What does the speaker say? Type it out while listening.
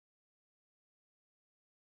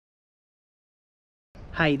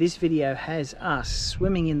Hey, this video has us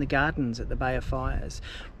swimming in the gardens at the Bay of Fires.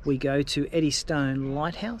 We go to Eddystone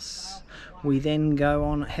Lighthouse. We then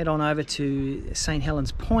head on over to St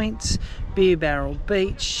Helens Point, Beerbarrell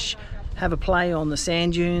Beach, have a play on the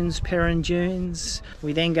sand dunes, Peron dunes.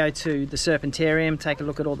 We then go to the Serpentarium, take a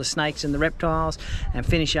look at all the snakes and the reptiles, and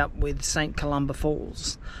finish up with St Columba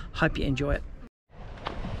Falls. Hope you enjoy it.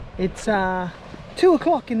 It's 2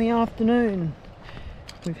 o'clock in the afternoon.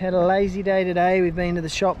 We've had a lazy day today. We've been to the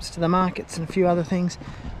shops, to the markets and a few other things,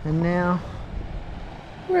 and now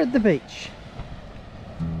we're at the beach.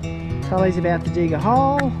 Tully's about to dig a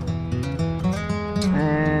hole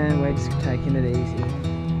and we're just taking it easy.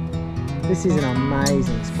 This is an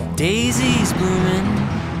amazing spot. Daisies blooming,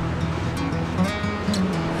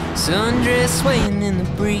 sundress swaying in the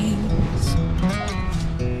breeze.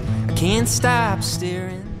 I can't stop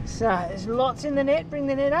staring. So there's lots in the net. Bring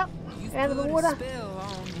the net up out of the water.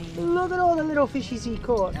 Look at all the little fishies he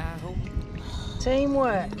caught.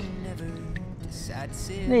 Teamwork.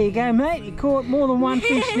 There you go, mate. You caught more than one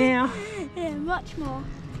fish now. Yeah, much more.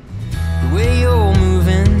 The way you're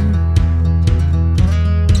moving,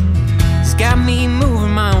 it's got me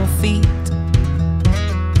moving my own feet.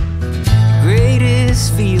 The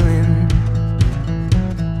greatest feeling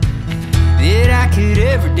that I could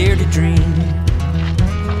ever dare to dream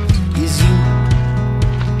is you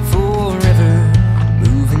forever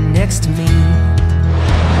moving next to me.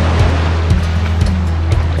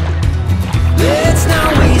 Let's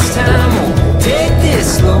not waste time, oh, take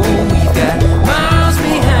this slow. We've got miles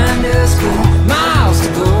behind us, but miles to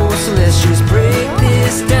go. So let's just break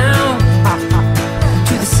this down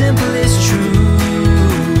to the simplest truth.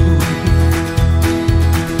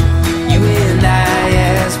 You and I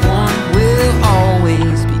as one will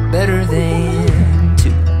always be better than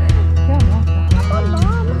two.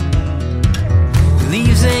 The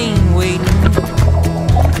leaves ain't waiting,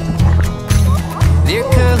 their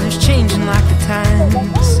colors changing like the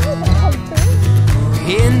times.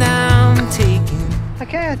 And I'm taking.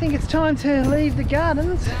 Okay, I think it's time to leave the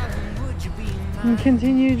gardens and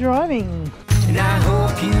continue driving. And I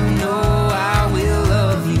hope you know I will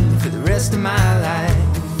love you for the rest of my life.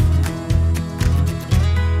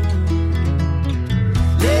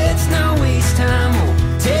 Let's not waste time, oh,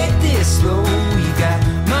 take this slow. We've got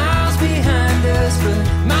miles behind us, but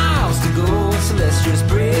miles to go. So let's just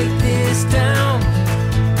break this down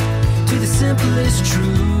to the simplest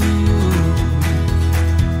truth.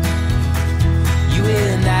 You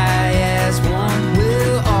and I as one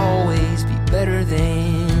will always be better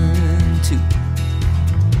than two.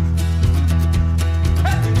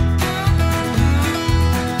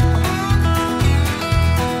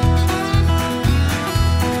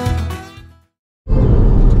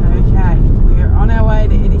 Okay, we're on our way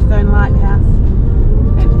to Eddystone Lighthouse,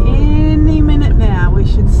 and any minute now we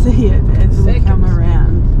should see it as we come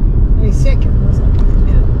around. Any second, wasn't it?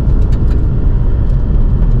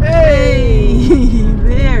 Hey,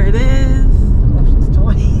 there it is. Gosh, it's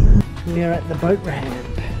tiny. We're at the boat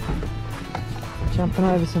ramp, jumping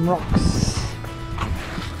over some rocks.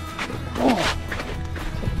 Oh,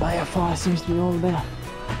 that's what the Bay of Fire seems to be all about.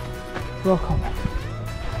 Rock hopping.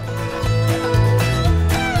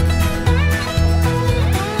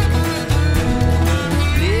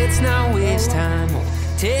 Let's not waste time,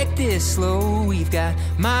 take this slow. We've got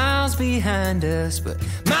miles behind us, but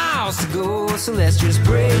miles to go. So let's just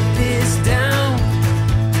break this down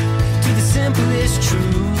to the simplest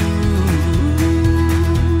truth.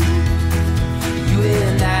 You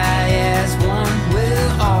and I as one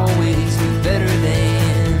will always be better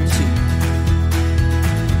than two.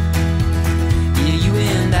 Yeah, you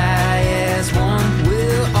and I as one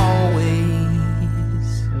will always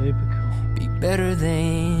Super cool. be better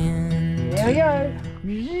than There we go.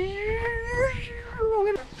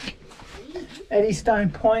 Eddystone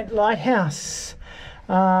Point Lighthouse.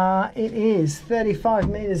 It is 35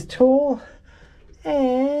 metres tall,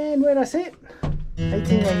 and where did I see it?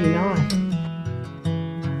 1889.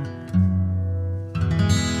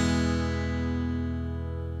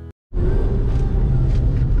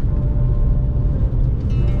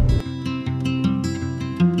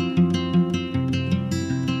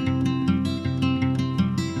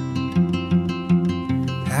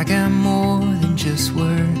 I got more than just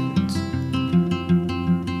words.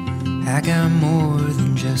 I got more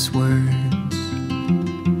than just words.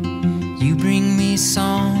 You bring me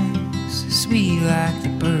songs sweet like the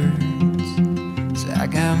birds. So I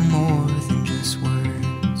got more than just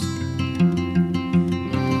words.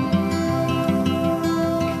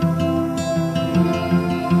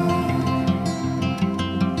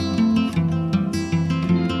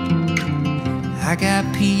 I got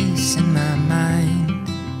peace in my mind.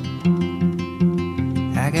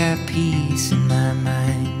 I got peace in my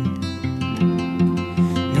mind,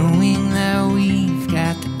 knowing that we've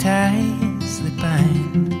got the ties that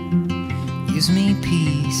bind. Gives me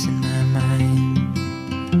peace in my mind.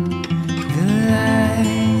 The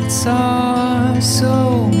lights are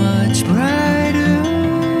so much brighter.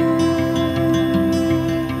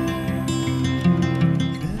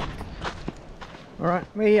 Alright,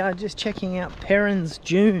 we are just checking out Peron's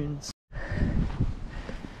dunes.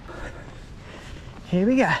 Here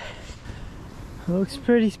we go. Looks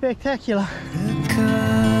pretty spectacular. The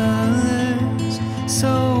colors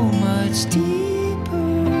so much deeper.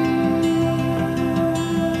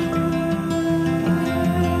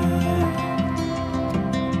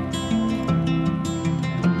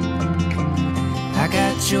 I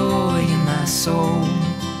got joy in my soul.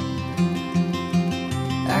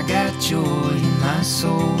 I got joy in my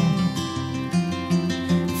soul.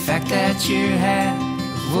 The fact that you're half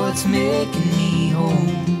of what's making me whole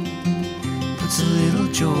puts a little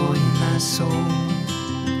joy in my soul.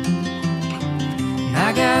 And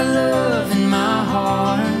I got love in my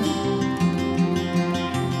heart.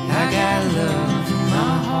 I got love in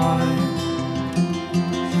my heart.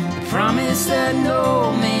 The promise that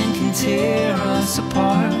no man can tear us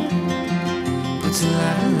apart puts a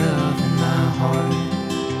lot of love in my heart.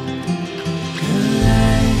 The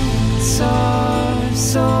lights are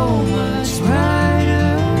so much brighter.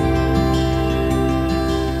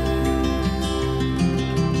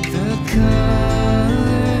 The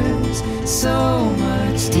colors so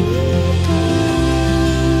much deeper.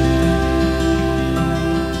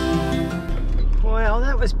 Well,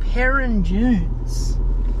 that was Peron Dunes,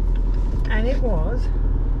 and it was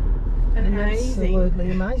Amazing.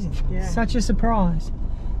 absolutely amazing. Yeah. Such a surprise.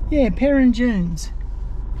 Yeah, Peron Dunes.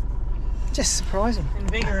 Just surprising.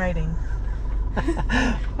 Invigorating.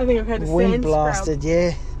 I think I've had a Wind sand blasted,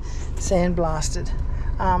 yeah. Sand blasted.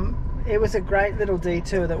 It was a great little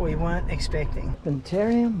detour that we weren't expecting.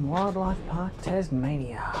 Serpentarium Wildlife Park,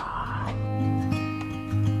 Tasmania. Have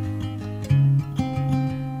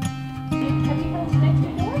you had a snake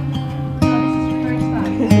before? No, this is your first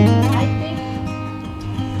time. I think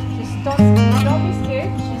just don't be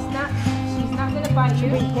scared. She's not gonna bite you.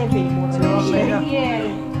 Sprout. Heavy more than later. Yeah.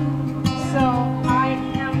 So I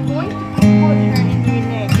am going to put her in your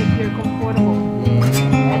neck if you're comfortable.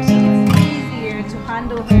 I think it's easier to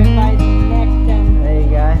handle her by the neck than There you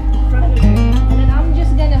go. front of her. And then I'm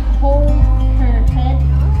just gonna hold her head.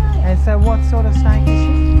 And so what sort of snake is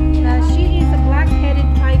she? She is a black-headed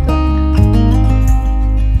python.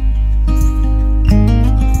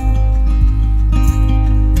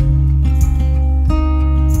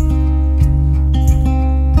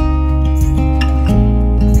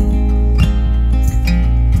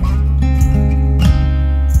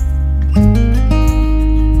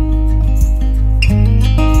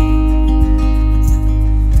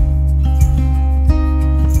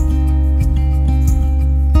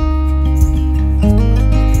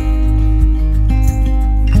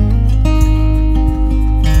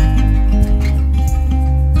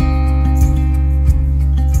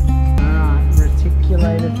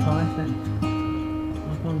 Python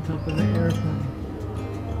up on top of the aeroplane.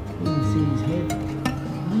 You can see his head.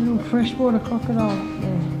 A little freshwater crocodile up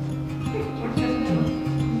there.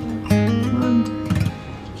 One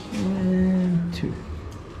and two.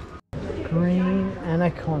 Green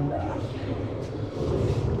anaconda.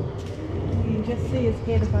 You can just see his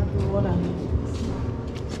head above the water.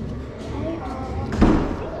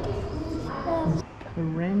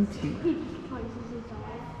 Parenti.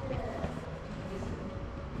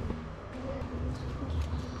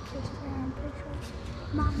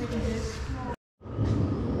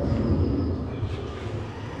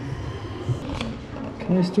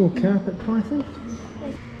 Coastal carpet python.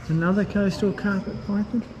 Another coastal carpet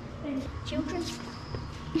python. Children's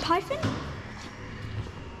python?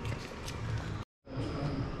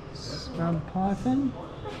 Scrub python.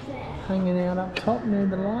 Hanging out up top near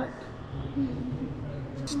the light.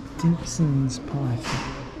 Stimpson's python.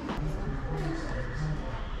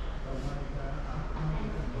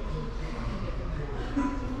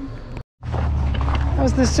 That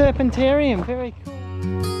was the Serpentarium, very cool.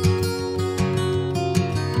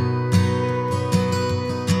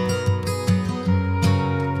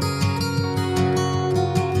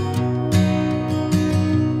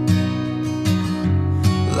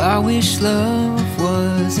 Well, I wish love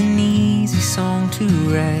was an easy song to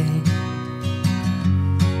write,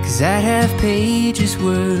 'cause I'd have pages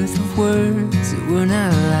worth of words that were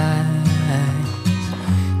not lies.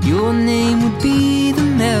 Your name would be the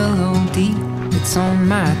melody that's on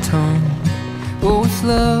my tongue. But if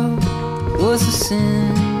love was a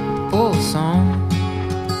simple song,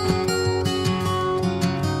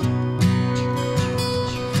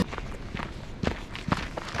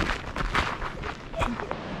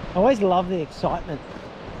 I always love the excitement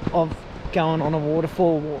of going on a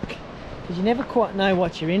waterfall walk, because you never quite know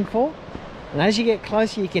what you're in for, and as you get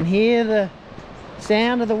closer you can hear the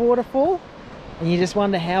sound of the waterfall and you just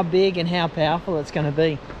wonder how big and how powerful it's going to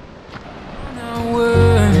be.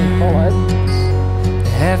 Words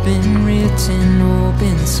have been written or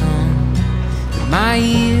been sung that my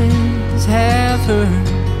ears have heard,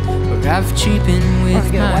 or I've cheapened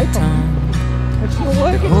with my tongue.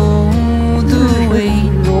 Hold the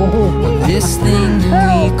weight of this thing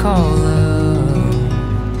that we call love.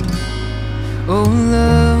 Oh,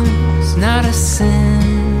 love's not a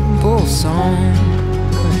simple song,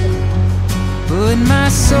 but my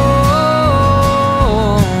songs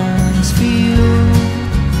feel,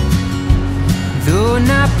 though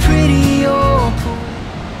not pretty or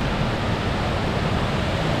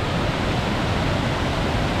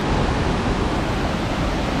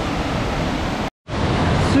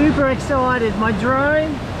Super excited, my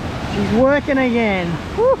drone, she's working again.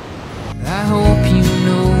 Woo. I hope you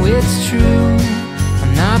know it's true.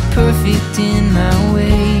 I'm not perfect in my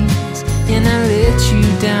ways, and I let you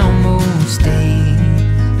down most days.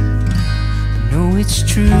 But no, it's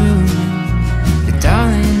true, but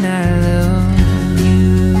darling, I love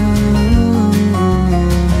you.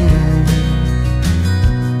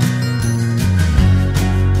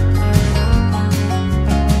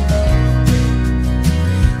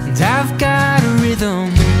 And I've got a rhythm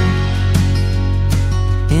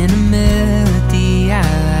and a melody I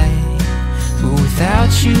like, but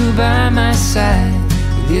without you by my side,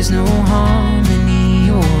 there's no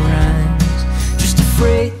harmony or rhymes. Just a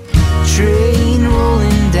freight train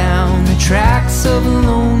rolling down the tracks of a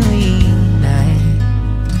lonely night.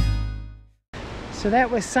 So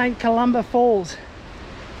that was St Columba Falls.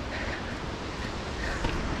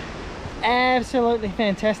 Absolutely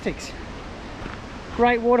fantastic.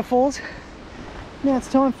 Great waterfalls. Now it's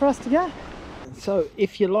time for us to go. So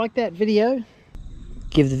if you like that video,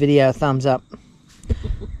 give the video a thumbs up,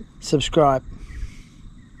 subscribe,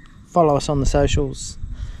 follow us on the socials,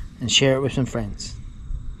 and share it with some friends.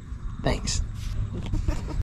 Thanks.